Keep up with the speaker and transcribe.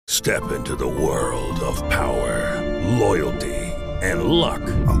Step into the world of power, loyalty, and luck.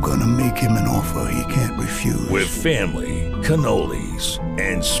 I'm gonna make him an offer he can't refuse. With family, cannolis,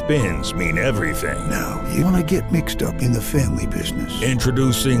 and spins mean everything. Now, you wanna get mixed up in the family business.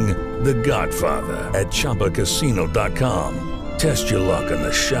 Introducing The Godfather at ChumbaCasino.com. Test your luck in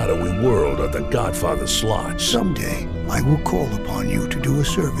the shadowy world of The Godfather slot. Someday, I will call upon you to do a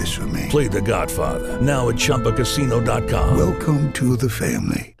service for me. Play The Godfather now at ChumbaCasino.com. Welcome to the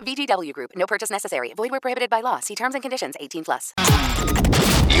family. VGW Group. No purchase necessary. Void where prohibited by law. See terms and conditions. 18+.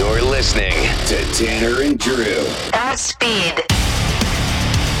 You're listening to Tanner and Drew. Speed.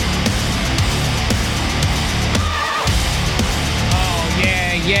 Oh,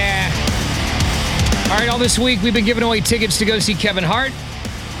 yeah. All right, all this week we've been giving away tickets to go see Kevin Hart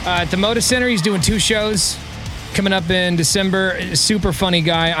at the Moda Center. He's doing 2 shows coming up in December. Super funny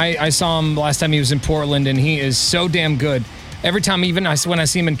guy. I saw him last time he was in Portland, and he is so damn good. Every time, even when I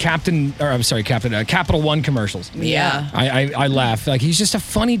see him in Capital One commercials. Yeah. I laugh. Like, he's just a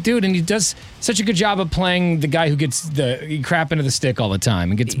funny dude, and he does such a good job of playing the guy who gets the crap into the stick all the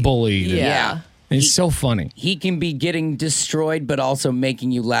time and gets bullied. Yeah. He's so funny. He can be getting destroyed, but also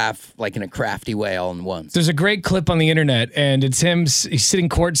making you laugh like in a crafty way all in once. There's a great clip on the internet, and it's him. He's sitting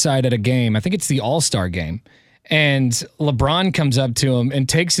courtside at a game. I think it's the All-Star game. And LeBron comes up to him and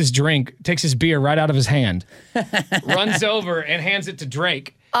takes his beer right out of his hand, runs over and hands it to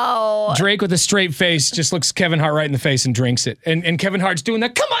Drake. Oh. Drake with a straight face just looks Kevin Hart right in the face and drinks it. And Kevin Hart's doing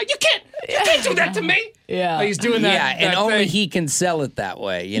that. Come on, you can't do that to me. Yeah. Like, he's doing that. Yeah, and that only thing. he can sell it that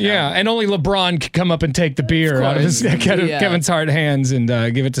way. You know? Yeah, and only LeBron could come up and take the beer out of his Kevin Hart hands and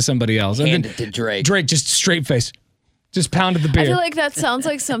give it to somebody else. Hand it to Drake. Drake just straight face. Just pounded the beer. I feel like that sounds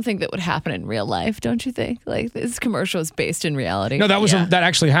like something that would happen in real life, don't you think? Like, this commercial is based in reality. No, that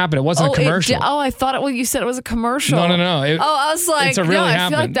actually happened. It wasn't a commercial. I thought it. Well, you said it was a commercial. No. I was like, really I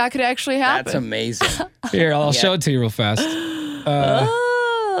happened. feel like that could actually happen. That's amazing. Here, I'll show it to you real fast.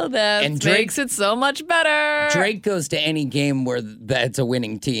 That And Drake- makes it so much better. Drake goes to any game where that's a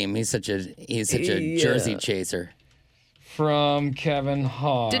winning team. He's such a jersey chaser. From Kevin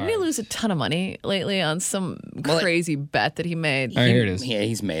Hart. Didn't he lose a ton of money lately on some crazy bet that he made? All right, here it is. Yeah,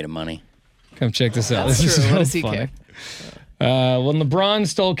 he's made of money. Come check this out. That's This true. is What so does he funny. care? When LeBron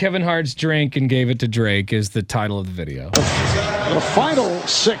stole Kevin Hart's drink and gave it to Drake is the title of the video. The final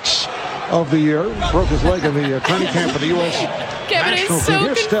 6 of the year. Broke his leg in the training camp for the U.S. Kevin is national so team.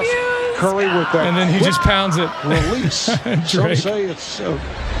 Here's Steph confused. Curry with that. And then he just pounds it. Release. Some Drake. say it's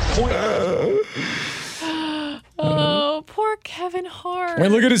point. Oh, poor Kevin Hart. Wait,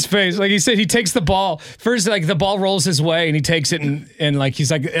 look at his face. Like he said, he takes the ball. First, like the ball rolls his way and he takes it and like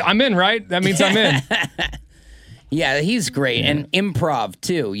he's like, I'm in, right? That means I'm in. Yeah, he's great. And improv,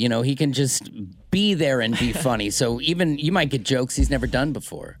 too. You know, he can just be there and be funny. So even you might get jokes he's never done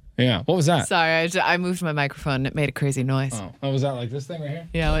before. Yeah. What was that? Sorry, I moved my microphone. It made a crazy noise. Oh, was that like this thing right here?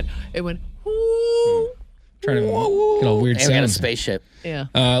 Yeah, it went. Whoo. Trying to get all weird And we got a sounds. spaceship. Yeah.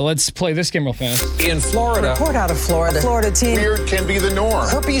 Let's play this game real fast. In Florida, Report out of Florida. Florida teen. weird can be the norm.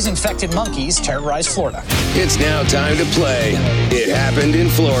 Herpes-infected monkeys terrorize Florida. It's now time to play It Happened in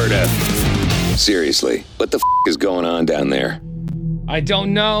Florida. Seriously, what the is going on down there? I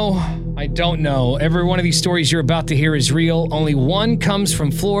don't know. Every one of these stories you're about to hear is real. Only one comes from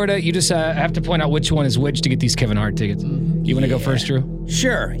Florida. You just have to point out which one is which to get these Kevin Hart tickets. You want to go first, Drew?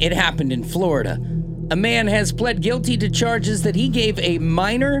 Sure, it happened in Florida. A man has pled guilty to charges that he gave a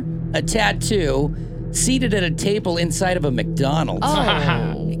minor a tattoo seated at a table inside of a McDonald's.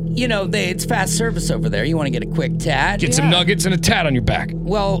 Oh. You know, it's fast service over there. You want to get a quick tat. Get some nuggets and a tat on your back.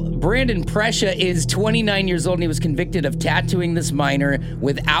 Well, Brandon Prescia is 29 years old and he was convicted of tattooing this minor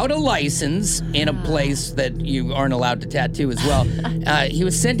without a license in a place that you aren't allowed to tattoo as well. He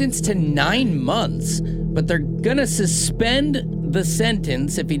was sentenced to 9 months, but they're going to suspend the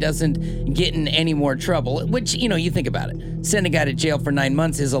sentence if he doesn't get in any more trouble, which, you know, you think about it. Send a guy to jail for 9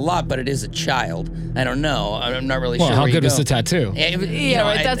 months is a lot, but it is a child. I don't know. I'm not really Well, sure how where you good was go. the tattoo? Yeah,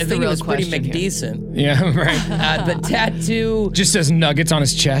 right, that's I the think it real was pretty question here. McDecent. Yeah, right. The tattoo, Just says nuggets on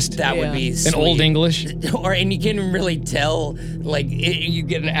his chest. that would be in sweet. Old English. And you can really tell, like, you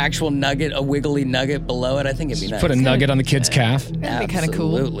get an actual nugget, a wiggly nugget below it. I think it'd be nice. Put a nugget on the kid's calf. That'd be kind of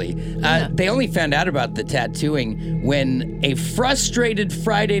cool. Absolutely. They only found out about the tattooing when a frustrated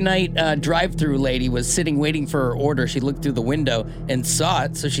Friday night drive-through lady was sitting waiting for her order. She looked through the window and saw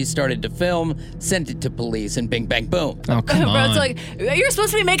it, so she started to film, sent it to police, and bing, bang, boom. Oh, come on. Bro, it's like, you're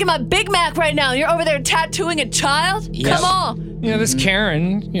supposed to be making my Big Mac right now. You're over there tattooing a child? Yes. Come on. You know, this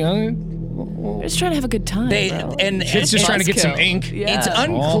Karen, you know, You're just trying to have a good time, bro. kid's just trying to get some ink. Yeah. It's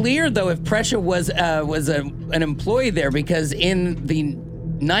unclear though if Prescia was an employee there because in the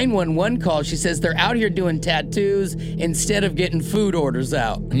 911 call. She says they're out here doing tattoos instead of getting food orders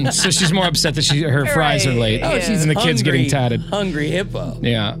out. So she's more upset that her fries are late. Oh, she's and the kid's getting tatted. Hungry hippo.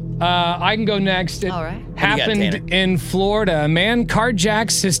 Yeah. I can go next. It All right. happened in Florida. A man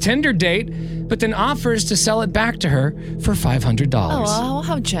carjacks his Tinder date, but then offers to sell it back to her for $500. Oh, well,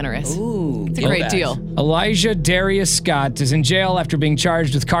 how generous. Ooh, It's a great deal. Elijah Darius Scott is in jail after being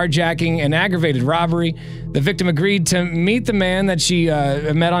charged with carjacking and aggravated robbery. The victim agreed to meet the man that she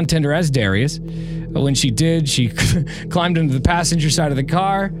met on Tinder as Darius. When she did, she climbed into the passenger side of the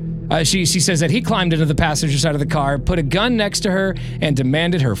car. She says that he climbed into the passenger side of the car, put a gun next to her, and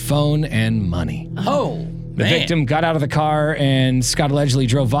demanded her phone and money. Oh, The victim got out of the car, and Scott allegedly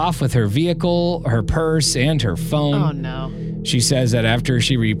drove off with her vehicle, her purse, and her phone. Oh, no. She says that after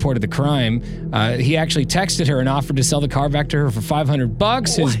she reported the crime, he actually texted her and offered to sell the car back to her for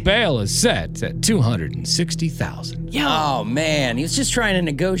 $500. His bail is set at $260,000. Oh, man. He was just trying to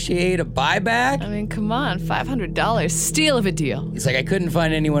negotiate a buyback. I mean, come on. $500. Steal of a deal. He's like, I couldn't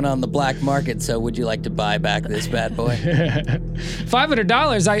find anyone on the black market, so would you like to buy back this bad boy?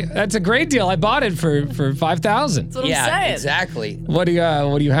 $500. That's a great deal. I bought it for $5,000. That's what I'm saying. Exactly. What do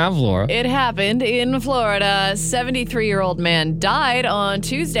you have, Laura? It happened in Florida. A 73-year-old man died on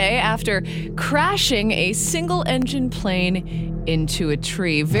Tuesday after crashing a single-engine plane into a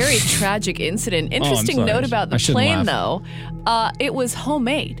tree. Very tragic incident. Interesting sorry. note about the I shouldn't plane, laugh. though. It was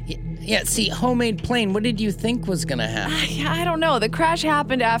homemade. Yeah, see, homemade plane, what did you think was going to happen? I don't know. The crash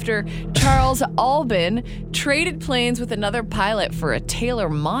happened after Charles Albin traded planes with another pilot for a Taylor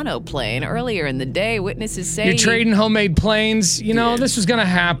monoplane earlier in the day. Witnesses say You're trading homemade planes. You know, this was going to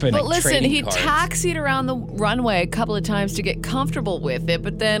happen. But listen, trading he cards. taxied around the runway a couple of times to get comfortable with it,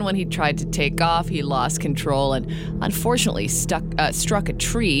 but then when he tried to take off, he lost control and unfortunately struck a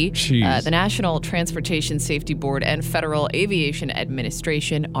tree. Jeez. The National Transportation Safety Board and Federal Aviation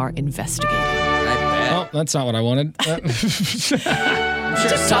Administration are investigating. I bet. Oh, that's not what I wanted. I'm sure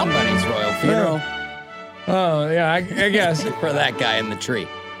somebody's royal funeral Oh, yeah, I guess. for that guy in the tree.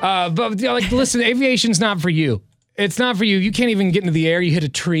 But listen, aviation's not for you. It's not for you. You can't even get into the air. You hit a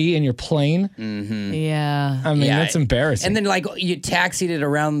tree in your plane. Yeah. I mean, that's embarrassing. And then, you taxied it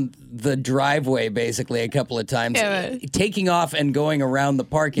around the driveway, basically, a couple of times. Yeah, taking off and going around the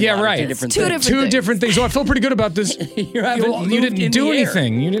parking lot. right. Two different Two things. different Two different things. Oh, I feel pretty good about this. You haven't You moved didn't in do the air.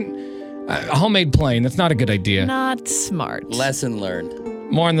 anything. You didn't. A homemade plane. That's not a good idea. Not smart. Lesson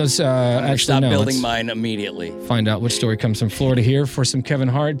learned. More on those. Actually, Stop no. building let's mine immediately. find out which story comes from Florida here for some Kevin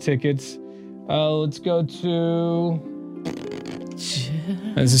Hart tickets. Let's go to.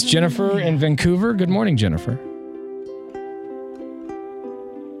 Is this Jennifer in Vancouver? Good morning, Jennifer.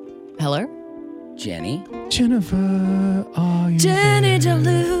 Hello? Jenny? Jennifer, are you Jenny, there? don't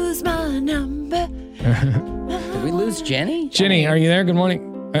lose my number. Did we lose Jenny? Jenny, are you there? Good morning.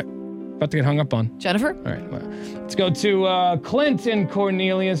 About to get hung up on. Jennifer? All right. Well, let's go to Clint in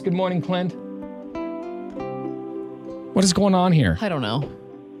Cornelius. Good morning, Clint. What is going on here? I don't know.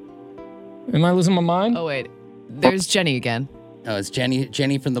 Am I losing my mind? Oh, wait. There's Jenny again. Oh, it's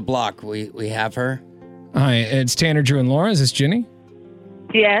Jenny from the block. We have her. Hi, it's Tanner, Drew, and Laura. Is this Jenny?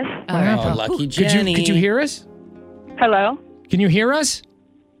 Yes. Oh, lucky Jenny. Could you hear us? Hello? Can you hear us?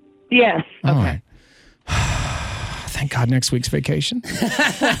 Yes. All right. Thank God next week's vacation.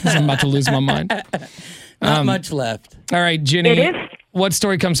 'Cause I'm about to lose my mind. Not much left. All right, Jenny. It is. What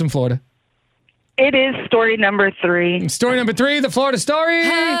story comes from Florida? It is story number 3. Story number 3, the Florida story.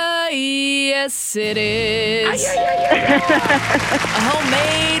 Yes, it is. A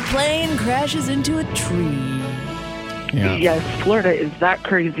homemade plane crashes into a tree. Yeah. Yes, Florida is that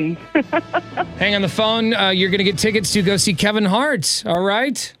crazy. Hang on the phone. You're going to get tickets to go see Kevin Hart. All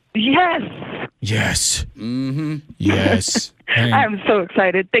right? Yes. Yes. Mm-hmm. Yes. Hang I'm so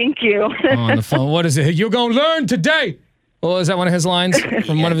excited. Thank you. on the phone. What is it? You're going to learn today. Well, is that one of his lines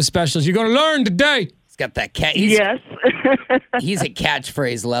from one of his specials? You're going to learn today. He's got that cat. Yes. He's at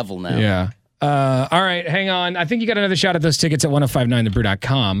catchphrase level now. Yeah. All right. Hang on. I think you got another shot at those tickets at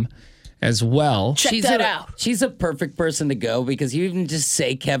 1059thebrew.com as well. Check that out. She's a perfect person to go because you even just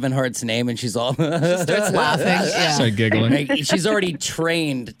say Kevin Hart's name and she's all Starts laughing. Yeah. Start giggling. Like, she's already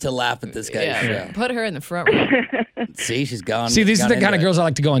trained to laugh at this guy's show. Put her in the front row. See, she's gone. See, these are the gone kind of into girls I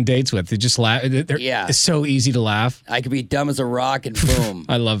like to go on dates with. They just laugh. It's so easy to laugh. it. I could be dumb as a rock and boom.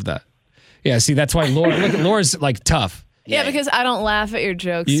 I love that. Yeah, see, that's why Laura, look, Laura's like tough. Yeah, because I don't laugh at your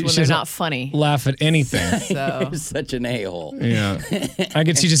jokes when she they're doesn't not funny. Laugh at anything. So You're such an a-hole. Yeah. I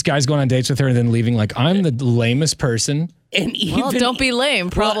could see just guys going on dates with her and then leaving like, I'm the lamest person And even, Well, don't be lame.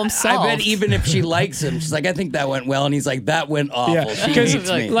 Problem solved. I bet even if she likes him, she's like, I think that went well. And he's like, that went awful. Yeah, She because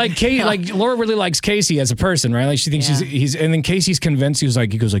hates me. like Laura really likes Casey as a person, right? Like she thinks he's, and then Casey's convinced. He goes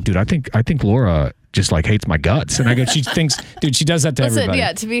like, dude, I think Laura just like hates my guts. And I go, she thinks, dude, she does that to everybody.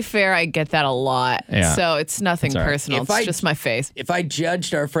 Yeah, to be fair, I get that a lot. Yeah. So it's nothing personal. It's just my face. If I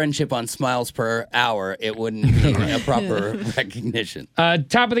judged our friendship on smiles per hour, it wouldn't be a proper recognition.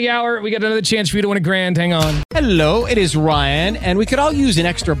 Top of the hour, we got another chance for you to win a grand. Hang on. Hello, it is Ryan, and we could all use an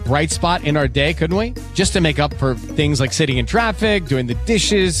extra bright spot in our day, couldn't we? Just to make up for things like sitting in traffic, doing the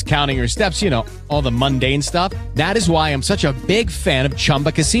dishes, counting your steps, all the mundane stuff. That is why I'm such a big fan of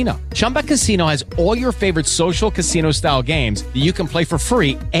Chumba Casino. Chumba Casino has all your favorite social casino-style games that you can play for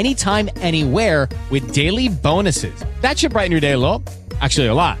free anytime, anywhere with daily bonuses. That should brighten your day a little. Actually,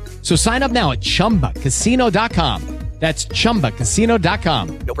 a lot. So sign up now at ChumbaCasino.com. That's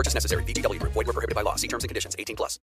ChumbaCasino.com. No purchase necessary. VGW Group. Void where prohibited by law. See terms and conditions. 18+.